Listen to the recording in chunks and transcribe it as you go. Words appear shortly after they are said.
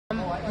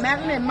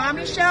Madeline and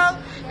Mommy Show,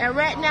 and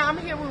right now I'm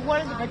here with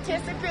one of the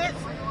participants,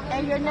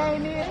 and your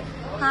name is?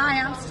 Hi,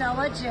 I'm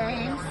Stella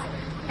James,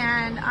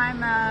 and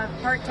I'm a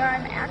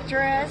part-time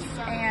actress,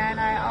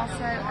 and I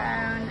also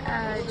own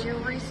a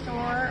jewelry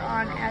store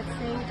on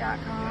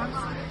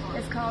Etsy.com.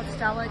 It's called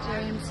Stella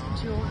James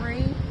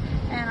Jewelry,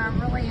 and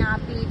I'm really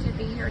happy to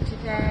be here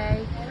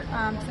today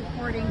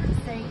supporting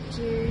St.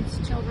 Jude's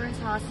Children's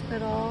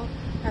Hospital.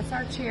 That's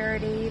our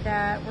charity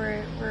that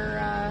we're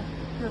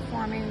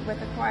performing with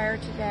the choir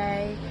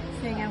today,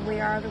 singing We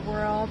Are the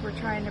World. We're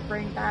trying to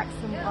bring back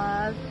some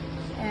love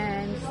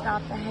and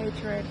stop the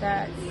hatred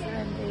that's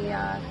in the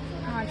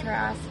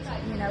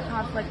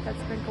conflict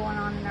that's been going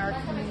on in our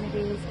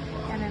communities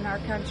and in our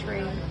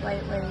country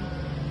lately.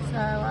 So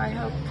I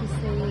hope to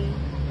see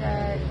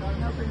that,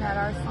 hoping that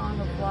our song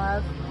of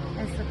love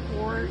and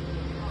support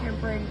can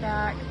bring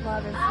back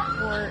love and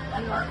support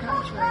to our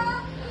country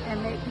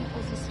and make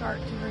people to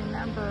start to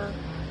remember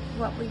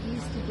what we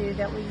used to do,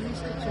 that we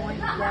used to join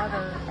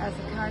together as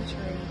a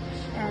country,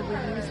 and we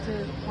used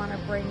to want to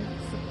bring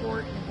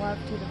support and love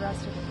to the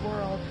rest of the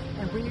world,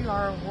 and we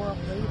are a world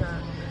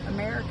leader.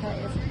 America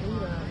is a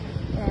leader,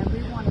 and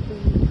we want to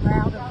be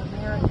proud of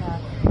America,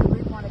 and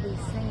we want to be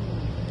seen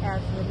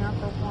as the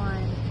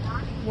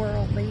 #1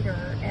 world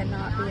leader and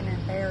not be an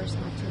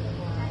embarrassment to the world.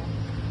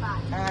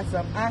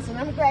 Awesome.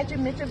 I'm glad you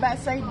mentioned about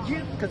St.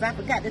 Jude, because I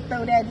forgot to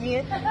throw that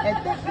in. And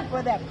thank you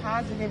for that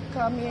positive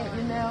comment.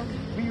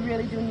 We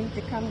really do need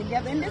to come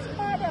together, and this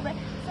part of it.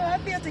 So I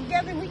feel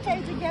together, we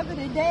came together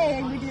today,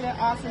 and we did an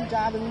awesome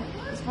job, and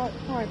it's for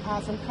an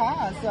awesome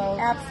cause. So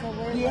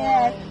absolutely.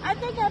 Yeah, I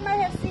think I might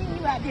have seen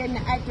you out there in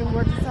the acting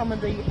work with some of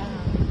the.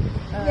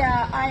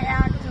 Yeah, I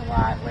act a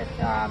lot with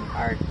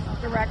our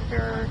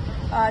director.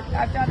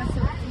 I've done a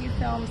few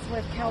films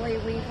with Kelly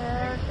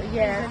Weaver.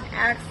 Yes. She's an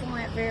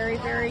excellent, very,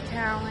 very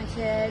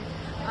talented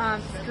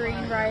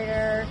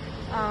screenwriter,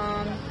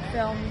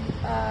 film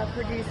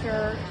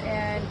producer,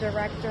 and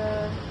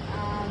director.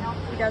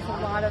 He does a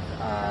lot of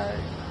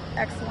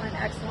excellent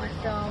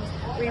films.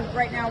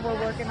 Right now we're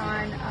working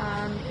on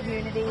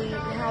Unity,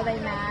 How They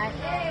Met.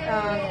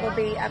 Will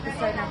be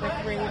episode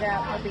 #3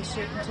 that we'll be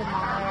shooting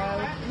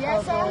tomorrow.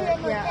 Yes,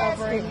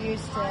 over in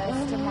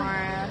Eustis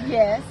tomorrow.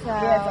 Yes, so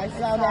I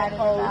saw that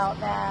post. About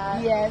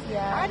that. Yes,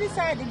 yeah. I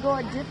decided to go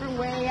a different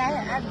way.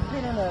 I've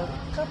been in a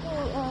couple.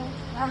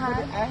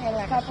 I had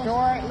like a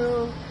short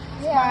little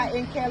spot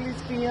in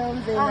Kelly's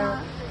films,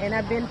 and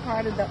I've been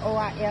part of the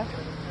OIF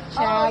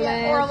challenge. Oh,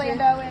 yeah.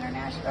 Orlando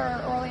International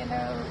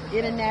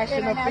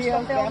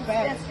Film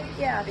filmmaker.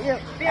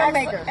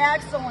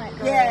 Excellent.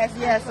 Girl. Yes.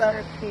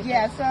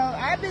 So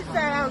I've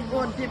decided I was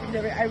going different.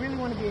 I really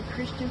want to be a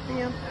Christian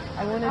film.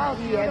 I want to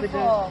be able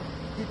to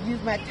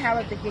use my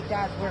talent to get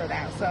God's word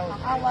out. So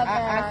I love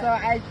that. So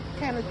I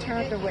kind of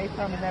turned away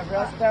from the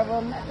rest of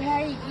them.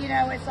 Hey,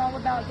 it's all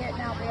about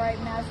getting out the right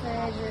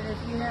message, and if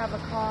you have a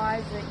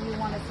cause that you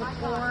want to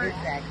support,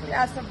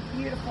 that's a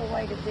beautiful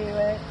way to do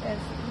it. And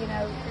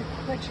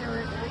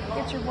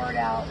get your word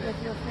out with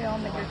your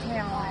film and your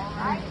talent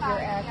and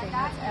your acting.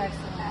 That's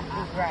excellent.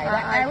 Right.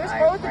 I was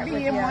supposed to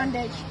be in one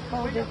that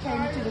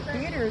came to the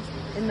theaters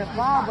in the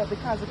fall, but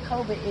because of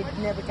COVID, it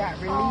never got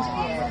released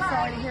yet. I'm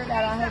sorry to hear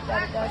that. I hope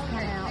that it does come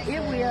out.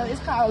 It will.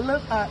 It's called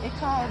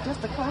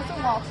Just a Closer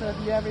Walk. So if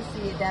you ever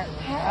see it,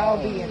 I'll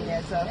be in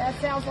there. So that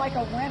sounds like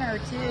a winner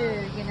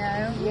too.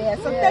 Yeah.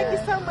 So thank you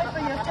so much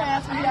for your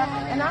time, sweetheart,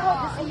 and I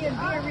hope to see you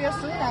again real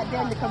soon out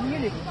there in the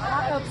community.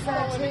 I hope so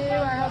too.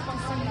 I hope to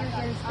see you again.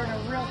 It's been a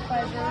real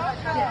pleasure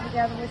getting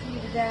together with you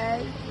today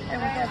and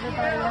with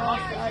everybody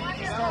else. I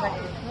just had a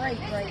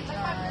great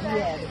time.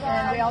 Yes.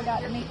 And we all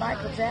got to meet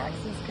Michael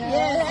Jackson's cousin.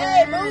 Yes.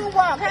 Hey,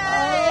 moonwalk.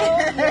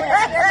 Hey.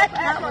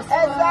 That was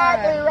fun.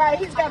 Exactly right.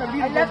 He's got a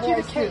beautiful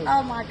voice too.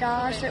 Oh my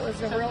gosh, it was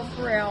a real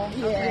thrill.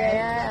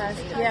 Yes.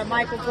 Yeah,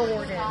 Michael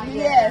Gordon.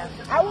 Yes.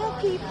 I won't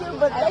keep you,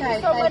 but thank you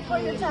so much for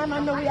your time. I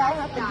know we all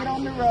have to get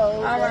on the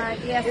road. All right.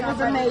 Yes. It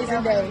was an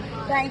amazing day.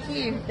 Thank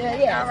you.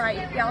 Yes. All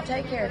right. Y'all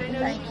take care.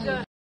 Thank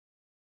you.